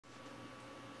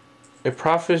A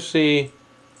prophecy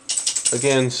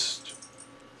against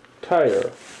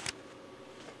Tyre.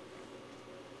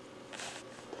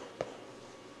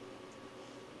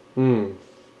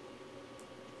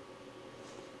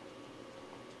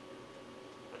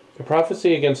 A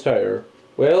prophecy against Tyre.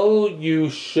 Well, you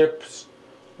ships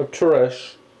of Tyre,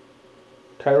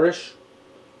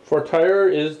 for Tyre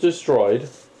is destroyed,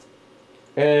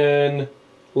 and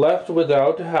left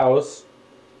without house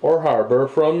or harbor.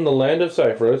 From the land of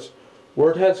Cyprus,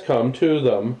 word has come to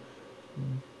them,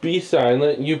 be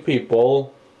silent, you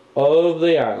people of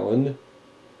the island,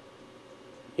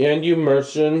 and you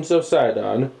merchants of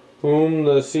Sidon, whom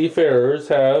the seafarers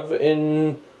have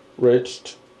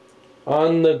enriched.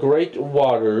 On the great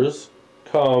waters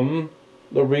come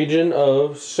the region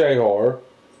of Shahor,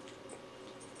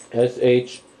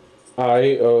 Shihor,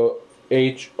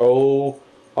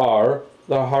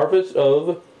 the harvest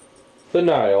of the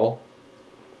Nile.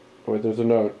 Wait, there's a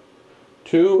note.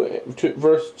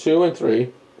 Verse 2 and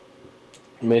 3.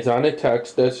 Masonic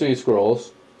text, Dead Sea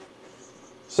Scrolls.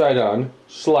 Sidon,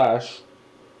 /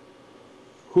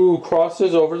 who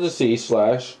crosses over the sea,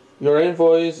 / your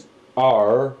envoys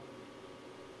are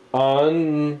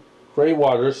on great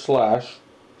waters,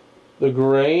 / the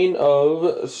grain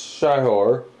of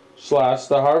Shihor, /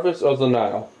 the harvest of the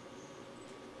Nile.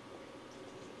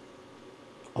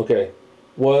 Okay.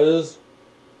 Was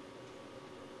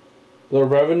the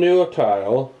revenue of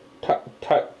Tyre,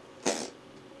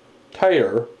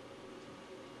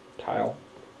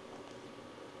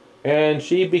 and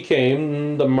she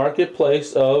became the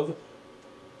marketplace of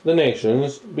the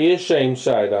nations. Be ashamed,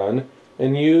 Sidon,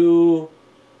 and you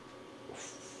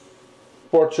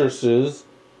fortresses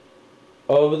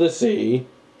of the sea,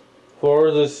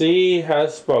 for the sea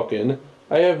has spoken.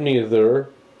 I have neither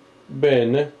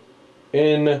been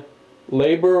in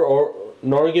labor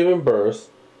nor given birth.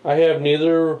 I have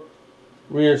neither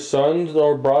reared sons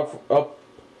nor brought up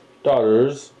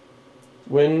daughters.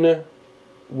 When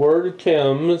word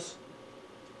comes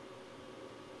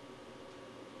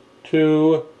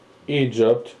to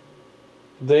Egypt,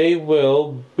 they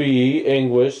will be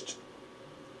anguished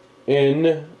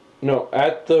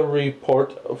at the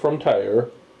report from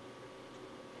Tyre.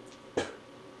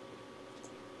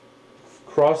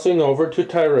 Crossing over to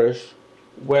Tyre,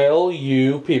 well,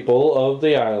 you people of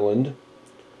the island,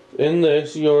 in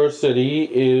this your city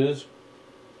is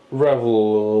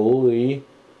revelry.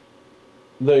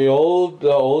 The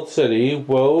old city,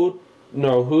 woe,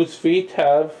 whose feet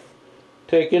have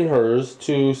taken hers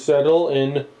to settle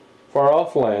in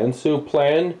far-off lands, who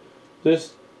planned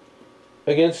this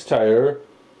against Tyre,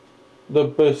 the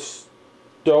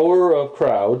bestower of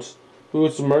crowds,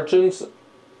 whose merchants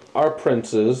are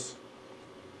princes,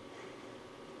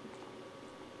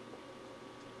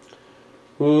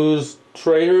 whose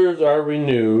traders are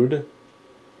renowned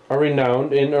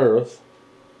in the earth.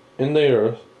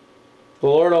 The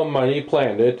Lord Almighty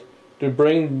planned it to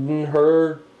bring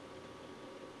down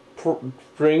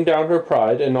her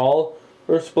pride and all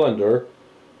her splendor,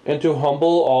 and to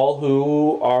humble all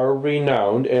who are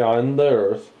renowned on the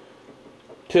earth,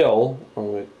 till,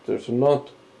 there's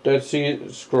not Dead Sea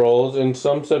Scrolls in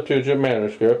some Septuagint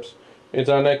manuscripts,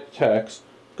 Masonic text,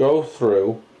 go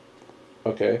through,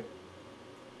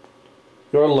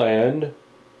 your land,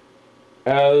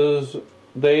 as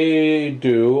they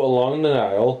do along the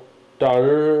Nile,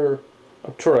 daughter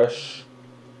of Tyre.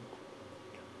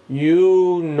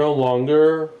 You no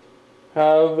longer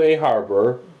have a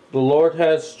harbor. The Lord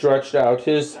has stretched out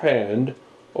his hand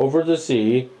over the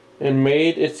sea and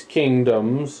made its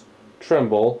kingdoms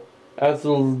tremble, he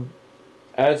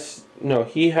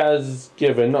has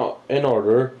given an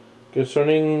order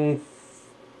concerning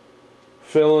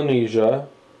Philonesia,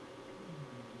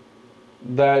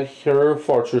 that her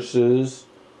fortresses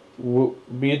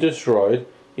be destroyed.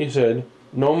 He said,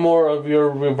 no more of your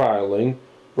reviling.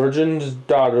 Virgin's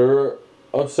daughter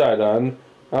of Sidon,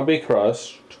 now be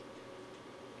crushed.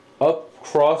 Up,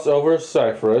 cross over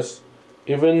Cyprus.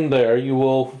 Even there you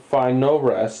will find no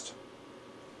rest.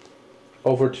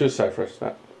 Over to Cyprus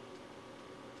now.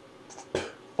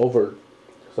 Over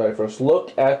Cyprus.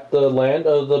 Look at the land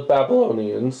of the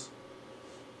Babylonians,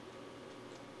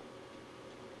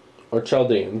 or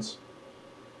Chaldeans.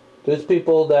 This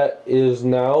people that is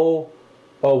now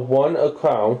of one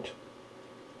account,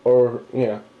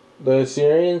 the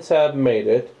Assyrians have made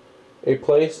it a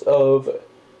place of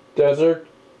desert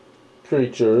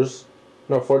creatures.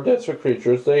 For desert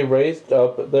creatures, they raised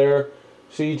up their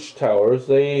siege towers.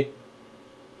 They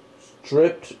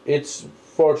stripped its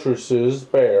fortresses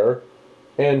bare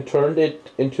and turned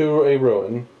it into a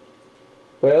ruin.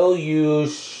 Well, you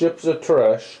ships of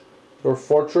Tyre, your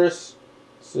fortress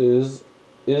is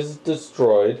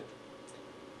destroyed,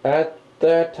 at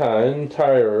that time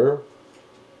Tyre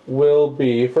will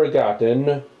be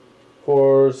forgotten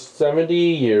for 70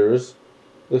 years,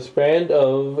 the span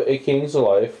of a king's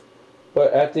life.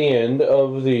 But at the end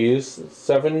of these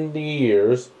 70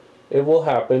 years, it will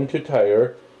happen to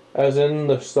Tyre, as in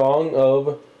the song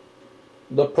of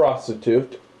the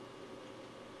prostitute.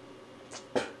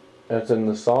 As in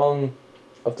the song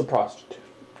of the prostitute.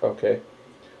 Okay.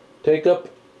 Take up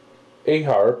a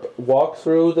harp, walk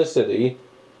through the city,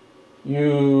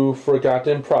 you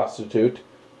forgotten prostitute.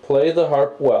 Play the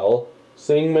harp well,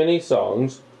 sing many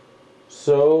songs,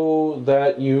 so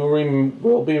that you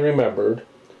will be remembered.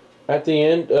 At the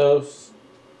end of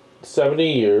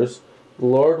 70 years, the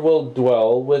Lord will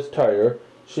dwell with Tyre.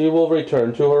 She will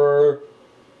return to her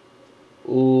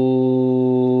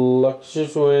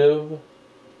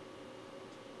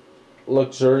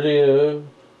luxurious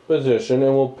position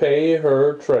and will pay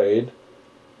her trade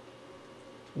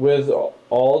with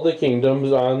all the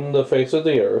kingdoms on the face of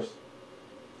the earth.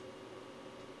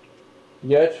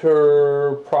 Yet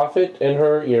her profit and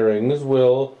her earrings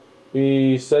will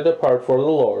be set apart for the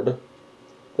Lord.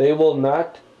 They will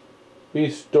not be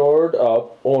stored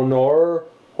up or nor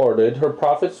hoarded. Her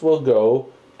profits will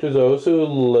go to those who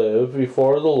live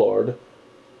before the Lord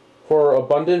for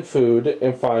abundant food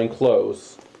and fine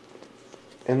clothes.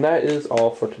 And that is all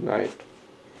for tonight.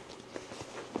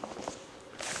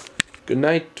 Good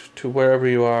night to wherever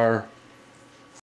you are.